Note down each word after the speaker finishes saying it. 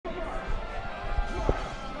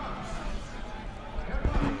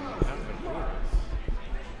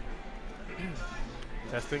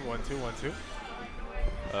Testing 1 2 1 2.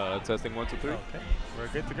 Testing 1 2 3. Okay, we're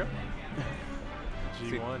good to go.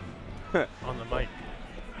 G1 on the mic.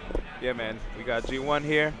 Yeah, man. We got G1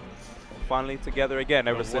 here. Finally together again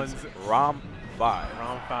ever since ROM 5.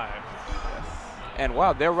 ROM 5. Yes. And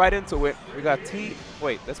wow, they're right into it. We got T.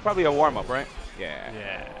 Wait, that's probably a warm up, right? Yeah.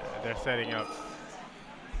 Yeah, they're setting up.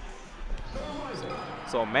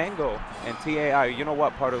 So Mango and TAI, you know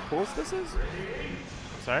what part of the pools this is?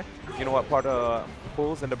 Sorry? You know what part of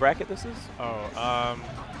pools in the bracket this is? Oh,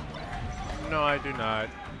 no, I do not.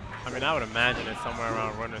 I mean, I would imagine it's somewhere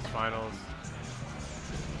around runners finals.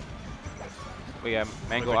 We have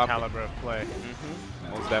Mango with the caliber of play.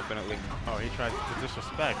 Most definitely. Oh, he tried to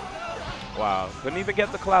disrespect. Wow, couldn't even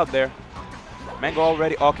get the cloud there. Mango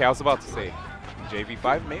already. Okay, I was about to say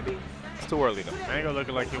JV5 maybe. It's too early though. Mango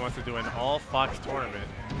looking like he wants to do an all Fox tournament.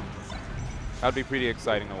 That'd be pretty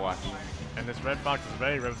exciting to watch. And this red Fox is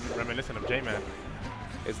very reminiscent of J-Man.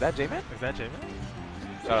 Is that J-Man? Is that J-Man?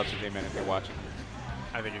 Shout out to J-Man if you're watching.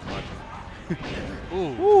 I think he's watching.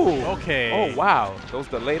 Ooh. Ooh. Okay. Oh wow, those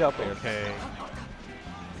delayed up airs. Okay.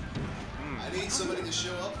 I need somebody to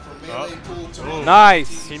show up for melee pool tomorrow.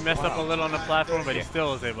 Nice. He messed up a little on the platform, but he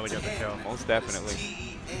still was able to get the kill. Most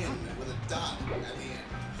definitely.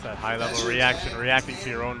 It's that high-level reaction, reacting to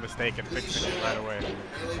your own mistake and fixing it right away.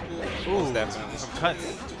 Most definitely. Some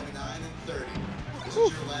cuts.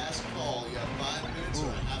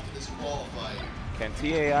 Can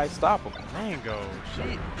TAI stop him? Mango.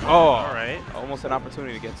 Shit. Oh. All right. Almost an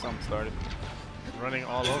opportunity to get something started. Running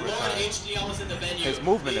all over time. His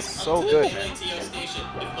movement is so good, man.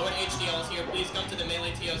 If Lord HDL is here, please come to the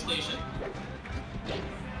Melee TO station.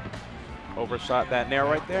 Overshot that nair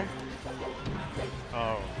right there.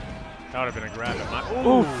 Oh, that would have been a grab at my.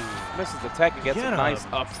 Ooh. Misses the tech and gets Get a nice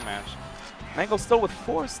him. up smash. Mango still with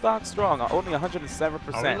 4 stock strong, only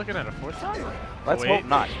 107%. Are we looking at a 4-stock? Let's hope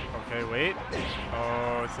not. Okay, wait.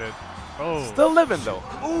 Oh, it's it. Oh. Still living though.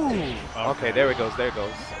 Ooh. Okay, there it goes. There it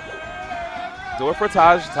goes. Do it for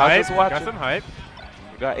Taj. Taj is watching. Got some hype.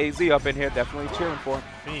 We got AZ up in here, definitely cheering for him.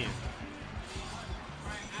 Fiend.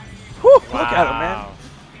 Whew, look at him, man.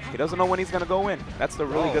 He doesn't know when he's going to go in. That's the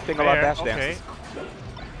really good thing about dash dances.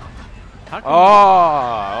 How Oh,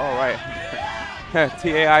 all right.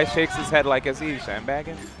 TAI shakes his head like, is he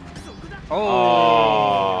sandbagging? Oh.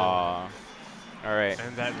 All right.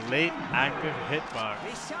 And that late active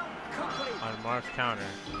hitbox on Mark's counter.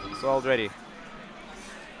 Sold ready.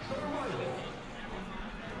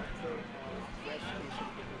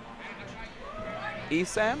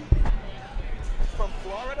 Esam from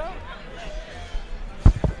Florida.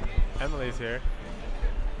 Emily's here.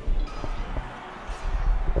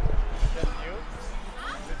 Just you?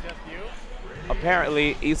 Is it just you?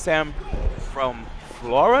 Apparently, Esam from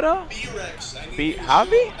Florida. Beat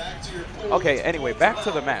Javi? Okay, anyway, back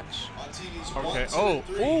to the match. Okay. Oh,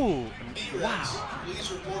 ooh. Wow.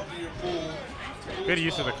 Good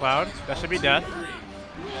use of the cloud. That should be death.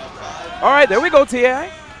 All right, there we go, TAI.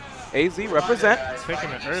 AZ represent. Taking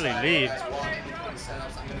an early lead.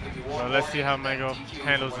 Well, let's see how Mango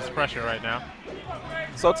handles this pressure right now.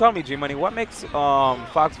 So tell me, G-Money, what makes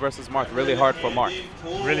Fox versus Mark really hard for Mark?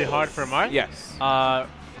 Really hard for Mark? Yes.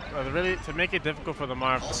 Really, to make it difficult for the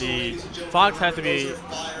Mark, the Fox has to be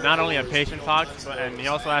not only a patient Fox, and he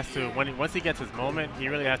also has to, once he gets his moment, he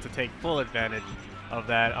really has to take full advantage of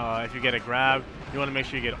that. If you get a grab, you want to make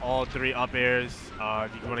sure you get all 3 up airs.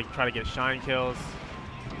 You want to try to get shine kills,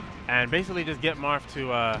 and basically just get Marth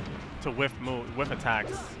to whiff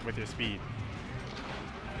attacks with your speed.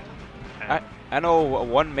 I know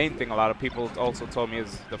one main thing a lot of people also told me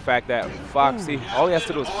is the fact that Fox, all he has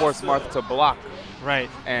to do is force Marth to block. Right.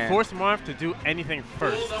 And force Marth to do anything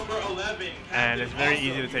first. And it's very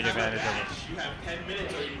easy to take advantage of it. You have 10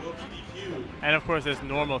 minutes or you will be DQ'd. And of course, there's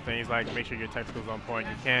normal things like make sure your technical's on point.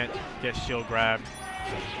 You can't get shield grabbed.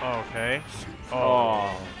 Oh, okay.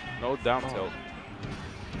 Oh, no down tilt.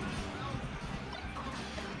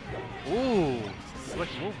 Ooh, slick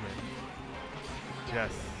movement.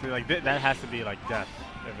 Yes, see, like that has to be like death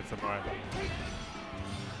if it's a Marth.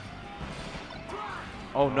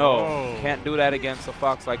 Oh no, Oh. can't do that against a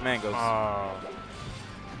Fox like Mangoes. Oh.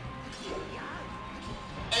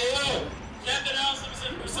 Hey, yo, Captain Alsom's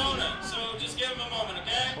in persona, so just give him a moment,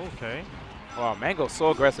 okay? Okay. Wow, Mango's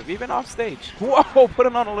so aggressive, even off stage. Whoa,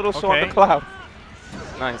 putting on a little show on the cloud.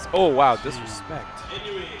 Nice. Oh wow, disrespect.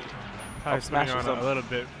 Probably putting on a little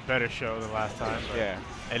bit better show than last time. But Yeah.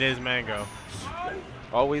 it is Mango.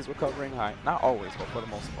 Always recovering high. Not always, but for the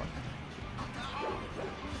most part.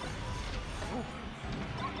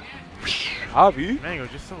 Javi. Mango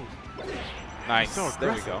just so Nice. so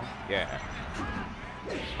There we aggressive. go. Yeah.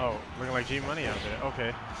 Oh, looking like G Money out there.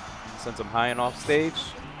 Okay. Sends him high and off stage.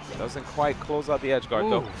 Doesn't quite close out the edge guard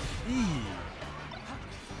though.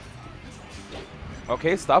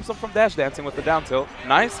 Okay, stops him from dash dancing with the down tilt.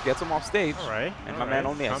 Nice, gets him off stage. All right. And my man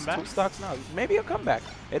only has 2 stocks now. Maybe a comeback.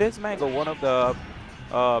 It is Mango, one of the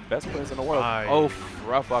best players in the world. Oh,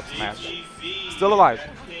 rough up smash. Still alive.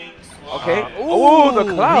 Okay. Oh,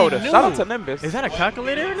 the cloud. Shout out to Nimbus. Is that a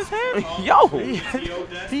calculator in his hand? Yo.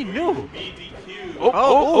 He knew.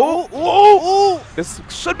 Oh. This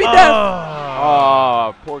should be death.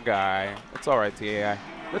 Oh, poor guy. It's all right, TAI.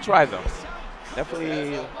 Good try, though.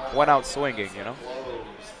 Definitely went out swinging, you know.